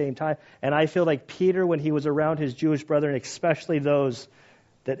Christ at the same time? And I feel like Peter, when he was around his Jewish brethren, especially those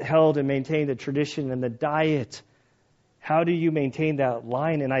that held and maintained the tradition and the diet, how do you maintain that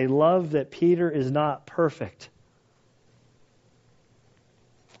line? And I love that Peter is not perfect.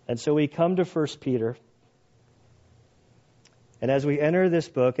 And so we come to 1 Peter. And as we enter this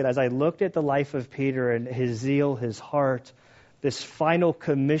book, and as I looked at the life of Peter and his zeal, his heart, this final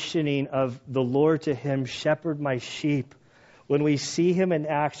commissioning of the Lord to him, shepherd my sheep. When we see him in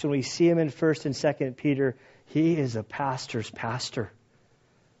Acts, when we see him in 1 and 2 Peter, he is a pastor's pastor.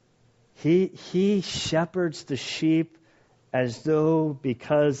 He shepherds the sheep as though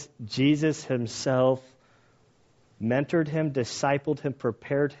because Jesus himself mentored him, discipled him,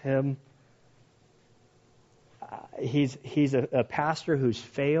 prepared him. He's a pastor who's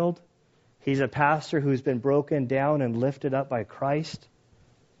failed. He's a pastor who's been broken down and lifted up by Christ.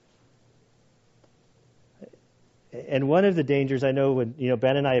 And one of the dangers, I know when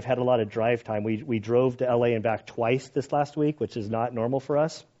Ben and I have had a lot of drive time. We drove to LA and back twice this last week, which is not normal for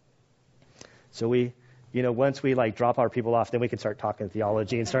us. So we, once we drop our people off, then we can start talking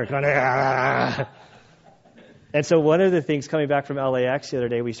theology and start going. And so one of the things coming back from LAX the other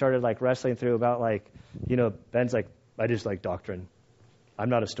day, we started wrestling through about Ben's I just like doctrine. I'm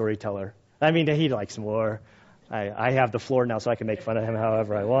not a storyteller. I mean, he likes more. I have the floor now, so I can make fun of him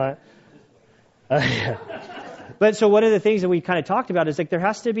however I want. But so one of the things that we kind of talked about is there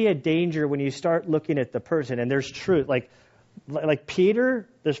has to be a danger when you start looking at the person, and there's truth. Like Peter,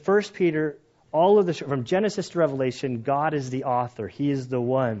 this 1 Peter, all of this from Genesis to Revelation, God is the author. He is the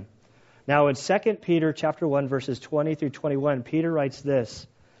one. Now in 2 Peter chapter 1, verses 20 through 21, Peter writes this.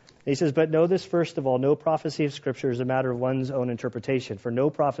 He says, "But know this first of all, no prophecy of Scripture is a matter of one's own interpretation. For no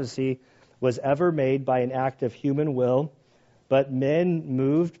prophecy was ever made by an act of human will, but men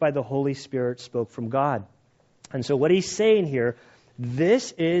moved by the Holy Spirit spoke from God." And so what he's saying here,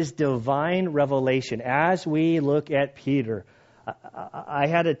 this is divine revelation. As we look at Peter, I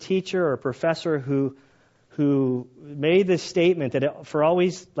had a teacher or a professor who made this statement that it, for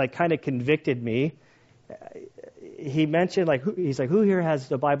always kind of convicted me. He mentioned who here has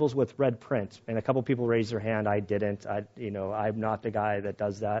the Bibles with red print? And a couple people raised their hand. I didn't. I'm not the guy that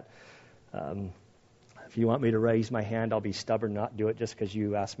does that. If you want me to raise my hand, I'll be stubborn, not do it just because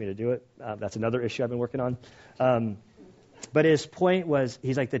you asked me to do it. That's another issue I've been working on. But his point was,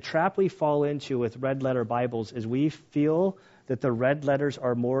 he's the trap we fall into with red letter Bibles is we feel that the red letters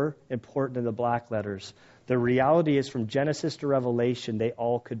are more important than the black letters. The reality is from Genesis to Revelation, they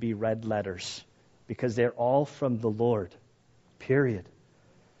all could be red letters because they're all from the Lord, period.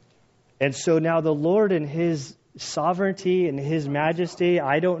 And so now the Lord in his sovereignty and his majesty,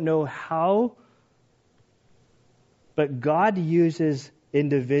 I don't know how, but God uses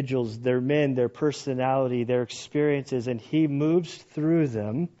individuals, their men, their personality, their experiences, and he moves through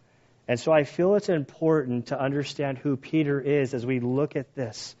them. And so I feel it's important to understand who Peter is as we look at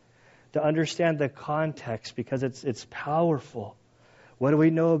this, to understand the context because it's powerful. What do we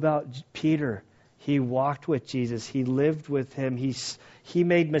know about Peter? He walked with Jesus. He lived with him. He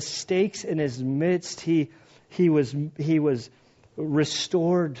made mistakes in his midst. He was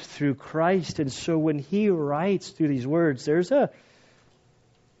restored through Christ. And so when he writes through these words, there's an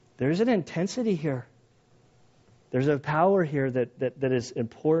intensity here. There's a power here that is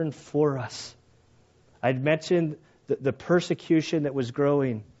important for us. I'd mentioned the persecution that was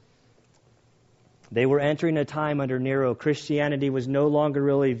growing. They were entering a time under Nero. Christianity was no longer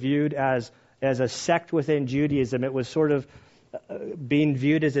really viewed as a sect within Judaism. It was sort of being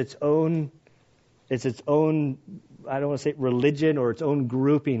viewed as its own, I don't want to say religion or its own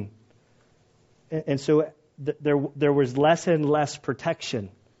grouping. And so there was less and less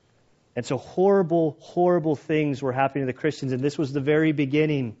protection. And so horrible, horrible things were happening to the Christians. And this was the very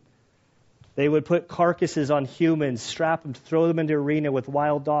beginning. They would put carcasses on humans, strap them, throw them into an arena with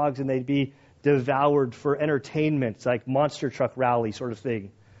wild dogs, and they'd be devoured for entertainment. It's like monster truck rally sort of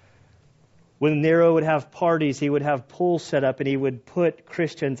thing. When Nero would have parties, he would have poles set up, and he would put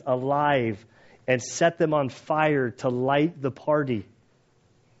Christians alive and set them on fire to light the party.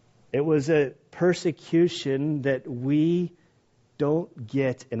 It was a persecution that we don't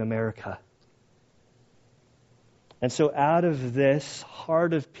get in America. And so out of this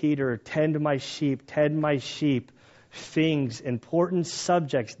heart of Peter, tend my sheep, things, important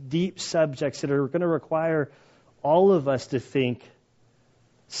subjects, deep subjects that are going to require all of us to think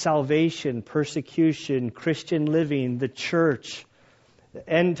salvation, persecution, Christian living, the church, the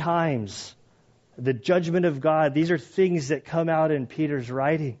end times, the judgment of God. These are things that come out in Peter's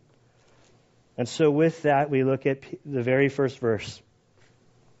writing. And so with that, we look at the very first verse.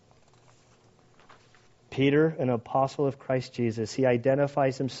 Peter, an apostle of Christ Jesus, he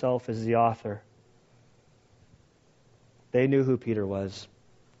identifies himself as the author. They knew who Peter was.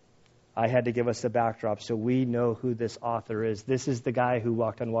 I had to give us the backdrop so we know who this author is. This is the guy who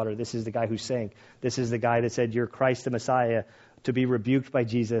walked on water. This is the guy who sank. This is the guy that said, "You're Christ the Messiah," to be rebuked by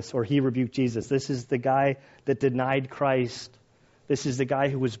Jesus, or he rebuked Jesus. This is the guy that denied Christ. This is the guy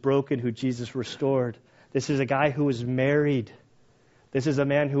who was broken, who Jesus restored. This is a guy who was married. This is a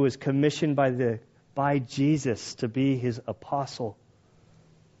man who was commissioned by Jesus to be his apostle.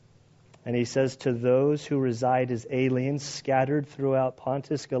 And he says, to those who reside as aliens scattered throughout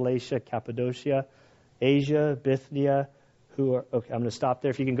Pontus, Galatia, Cappadocia, Asia, Bithynia, okay, I'm going to stop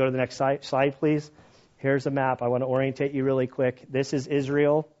there. If you can go to the next slide, please. Here's a map. I want to orientate you really quick. This is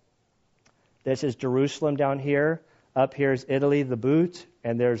Israel. This is Jerusalem down here. Up here is Italy, the boot,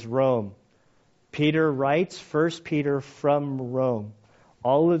 and there's Rome. Peter writes 1 Peter from Rome.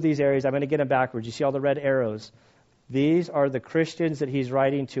 All of these areas, I'm going to get them backwards. You see all the red arrows. These are the Christians that he's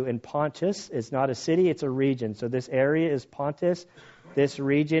writing to in Pontus. It's not a city, it's a region. So this area is Pontus. This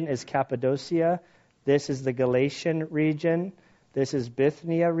region is Cappadocia. This is the Galatian region. This is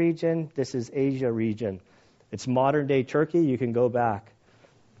Bithynia region. This is Asia region. It's modern-day Turkey. You can go back.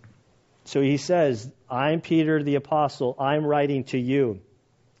 So he says, I'm Peter the apostle. I'm writing to you.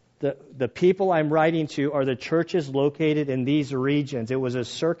 The people I'm writing to are the churches located in these regions. It was a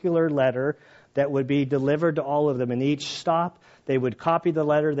circular letter that would be delivered to all of them. In each stop, they would copy the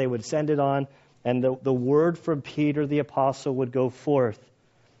letter, they would send it on, and the word from Peter the apostle would go forth.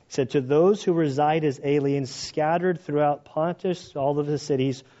 He said, to those who reside as aliens scattered throughout Pontus, all of the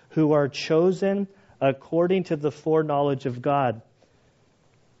cities, who are chosen according to the foreknowledge of God.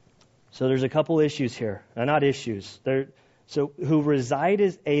 So there's a couple issues here. Not issues. So who reside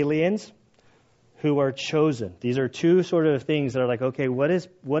as aliens, who are chosen. These are two sort of things that are like, okay, what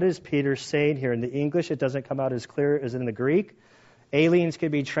is Peter saying here? In the English, it doesn't come out as clear as in the Greek. Aliens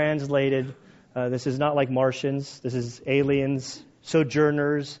could be translated. This is not like Martians. This is aliens,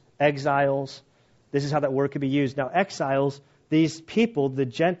 sojourners, exiles. This is how that word could be used. Now, exiles, these people, the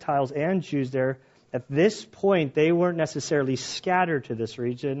Gentiles and Jews there, at this point, they weren't necessarily scattered to this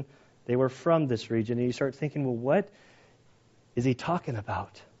region. They were from this region. And you start thinking, well, what is he talking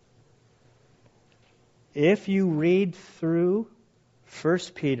about? If you read through 1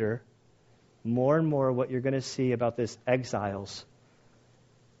 Peter, more and more what you're going to see about this exiles,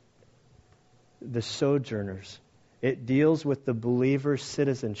 the sojourners, it deals with the believer's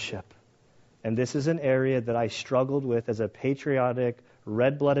citizenship. And this is an area that I struggled with as a patriotic,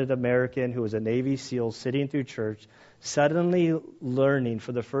 red-blooded American who was a Navy SEAL sitting through church, suddenly learning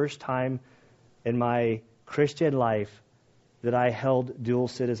for the first time in my Christian life that I held dual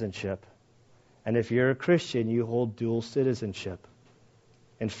citizenship. And if you're a Christian, you hold dual citizenship.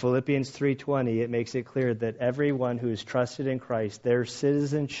 In Philippians 3:20, it makes it clear that everyone who is trusted in Christ, their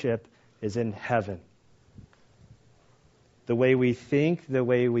citizenship is in heaven. The way we think, the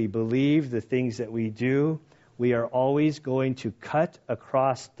way we believe, the things that we do, we are always going to cut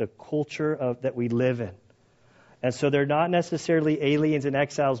across the culture that we live in. And so they're not necessarily aliens and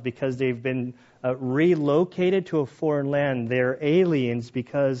exiles because they've been relocated to a foreign land. They're aliens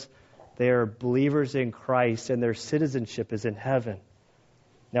because they are believers in Christ and their citizenship is in heaven.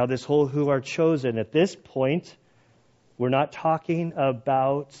 Now, this whole who are chosen, at this point, we're not talking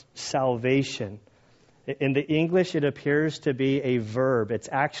about salvation. In the English, it appears to be a verb. It's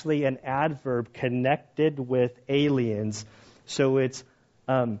actually an adverb connected with aliens. So it's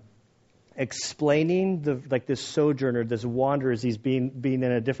explaining this sojourner, this wanderer, as he's being in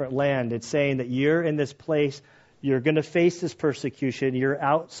a different land. It's saying that you're in this place, you're going to face this persecution. You're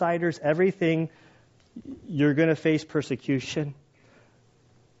outsiders, everything, you're going to face persecution.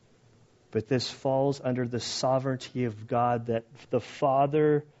 But this falls under the sovereignty of God, that the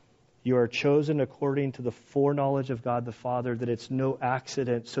Father, you are chosen according to the foreknowledge of God the Father, that it's no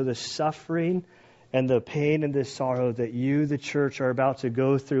accident. So the suffering and the pain and the sorrow that you, the church, are about to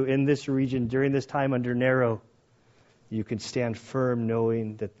go through in this region during this time under Nero, you can stand firm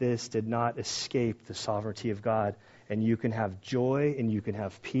knowing that this did not escape the sovereignty of God. And you can have joy and you can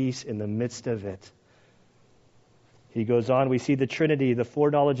have peace in the midst of it. He goes on, we see the Trinity, the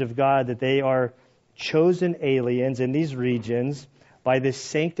foreknowledge of God, that they are chosen aliens in these regions by this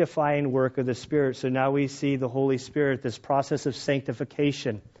sanctifying work of the Spirit. So now we see the Holy Spirit, this process of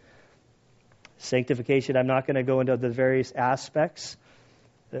sanctification. Sanctification, I'm not going to go into the various aspects.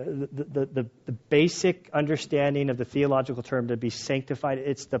 the basic understanding of the theological term to be sanctified.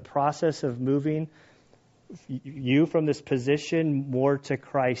 It's the process of moving you from this position more to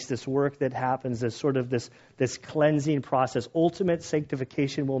Christ, this work that happens, this cleansing process. Ultimate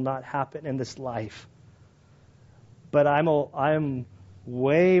sanctification will not happen in this life. But I'm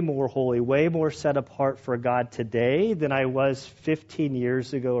way more holy, way more set apart for God today than I was 15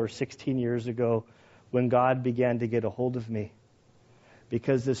 years ago or 16 years ago when God began to get a hold of me.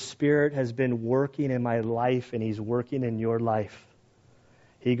 Because the Spirit has been working in my life and He's working in your life.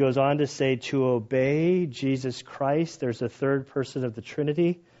 He goes on to say, to obey Jesus Christ, there's a third person of the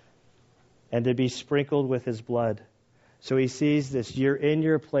Trinity, and to be sprinkled with His blood. So he sees this. You're in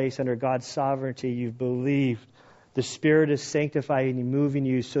your place under God's sovereignty. You've believed. The Spirit is sanctifying and moving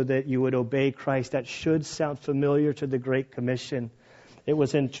you so that you would obey Christ. That should sound familiar to the Great Commission. It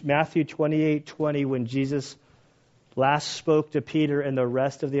was in Matthew 28:20 when Jesus last spoke to Peter and the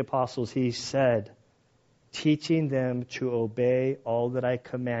rest of the apostles. He said, teaching them to obey all that I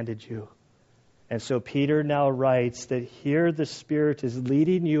commanded you. And so Peter now writes that here the Spirit is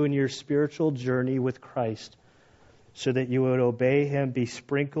leading you in your spiritual journey with Christ so that you would obey Him, be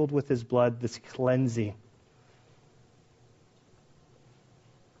sprinkled with His blood, this cleansing.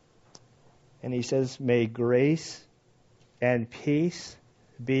 And he says, may grace and peace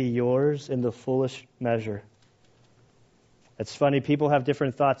be yours in the fullest measure. It's funny, people have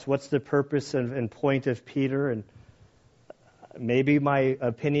different thoughts. What's the purpose and point of Peter? And maybe my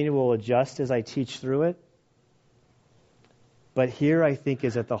opinion will adjust as I teach through it. But here I think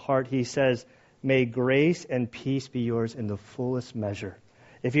is at the heart. He says, may grace and peace be yours in the fullest measure.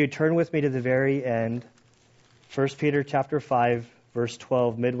 If you turn with me to the very end, 1 Peter chapter 5, verse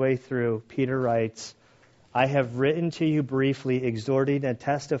 12, midway through, Peter writes, I have written to you briefly, exhorting and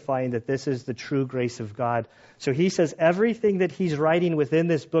testifying that this is the true grace of God. So he says everything that he's writing within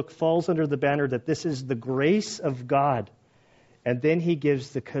this book falls under the banner that this is the grace of God. And then he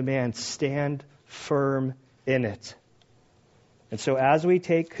gives the command, stand firm in it. And so as we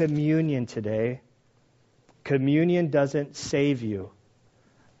take communion today, communion doesn't save you.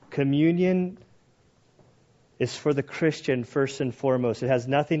 Communion is for the Christian first and foremost. It has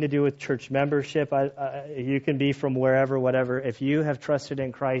nothing to do with church membership. You can be from wherever, whatever. If you have trusted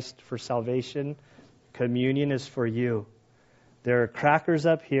in Christ for salvation, communion is for you. There are crackers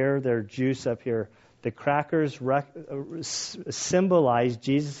up here. There are juice up here. The crackers symbolize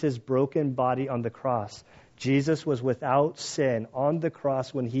Jesus' broken body on the cross. Jesus was without sin on the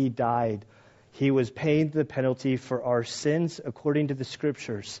cross when He died. He was paying the penalty for our sins according to the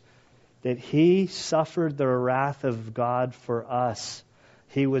Scriptures. That He suffered the wrath of God for us.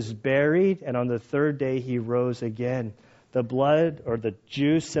 He was buried, and on the third day He rose again. The blood or the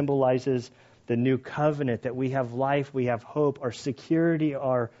juice symbolizes the new covenant, that we have life, we have hope, our security,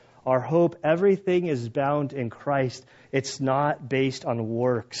 our hope. Everything is bound in Christ. It's not based on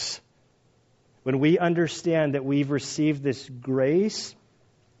works. When we understand that we've received this grace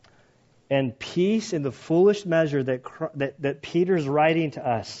and peace in the fullest measure that Peter's writing to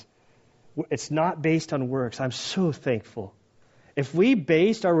us, it's not based on works. I'm so thankful. If we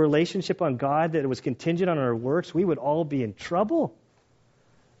based our relationship on God, that it was contingent on our works, we would all be in trouble.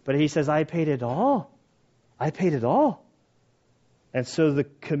 But He says, I paid it all. I paid it all. And so the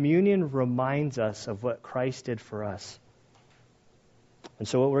communion reminds us of what Christ did for us. And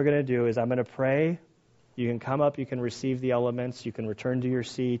so what we're going to do is I'm going to pray. You can come up, you can receive the elements, you can return to your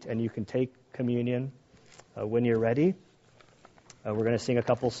seat, and you can take communion when you're ready. We're going to sing a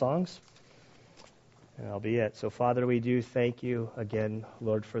couple songs. And that'll be it. So, Father, we do thank You again,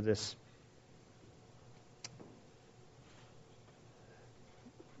 Lord, for this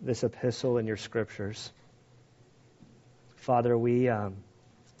epistle in Your Scriptures. Father,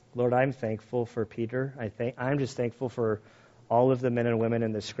 Lord, I'm thankful for Peter. I'm just thankful for all of the men and women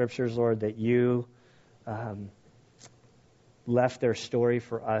in the Scriptures, Lord, that You left their story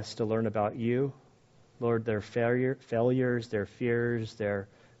for us to learn about You. Lord, their failures, their fears, their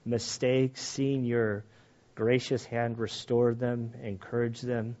mistakes, seeing Your gracious hand restore them, encourage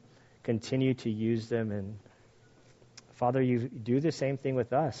them, continue to use them. And Father, You do the same thing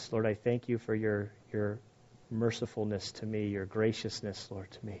with us. Lord, I thank You for Your mercifulness to me, Your graciousness,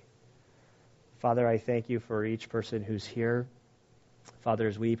 Lord, to me. Father, I thank You for each person who's here. Father,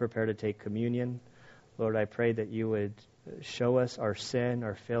 as we prepare to take communion, Lord, I pray that You would show us our sin,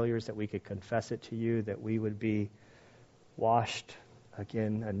 our failures, that we could confess it to You, that we would be washed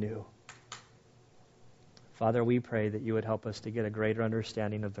again anew. Father, we pray that You would help us to get a greater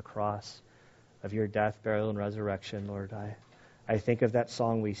understanding of the cross, of Your death, burial, and resurrection, Lord. I think of that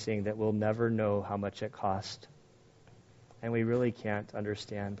song we sing, that we'll never know how much it cost. And we really can't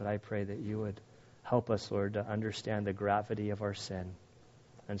understand, but I pray that you would help us, Lord, to understand the gravity of our sin.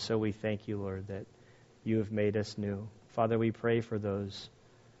 And so we thank you, Lord, that you have made us new. Father, we pray for those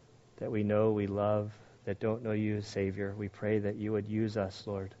that we know, we love, that don't know you as Savior. We pray that you would use us,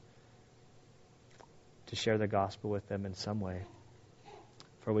 Lord, to share the gospel with them in some way.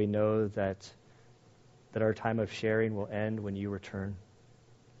 For we know that our time of sharing will end when you return.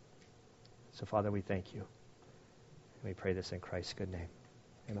 So, Father, we thank you. And we pray this in Christ's good name.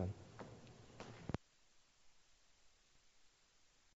 Amen.